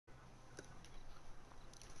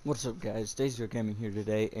What's up guys, Daisy Gaming here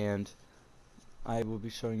today, and I will be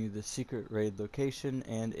showing you the secret raid location,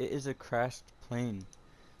 and it is a crashed plane.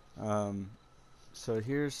 So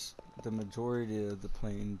here's the majority of the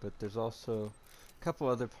plane, but there's also a couple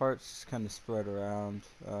other parts kind of spread around,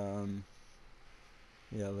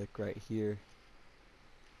 yeah, like right here.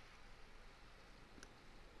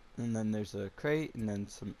 And then there's a crate, and then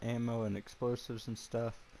some ammo and explosives and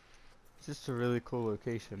stuff. It's just a really cool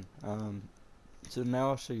location. So now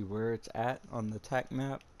I'll show you where it's at on the TAC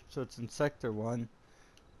map. So it's in Sector 1.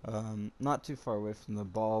 Not too far away from the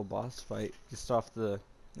boss fight, just off the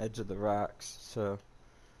edge of the rocks. So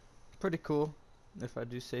pretty cool, if I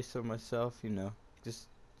do say so myself. You know, just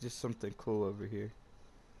something cool over here.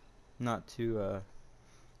 Not too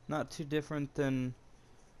different than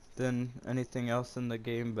anything else in the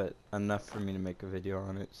game, but enough for me to make a video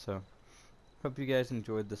on it. So hope you guys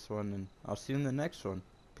enjoyed this one, and I'll see you in the next one.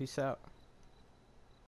 Peace out.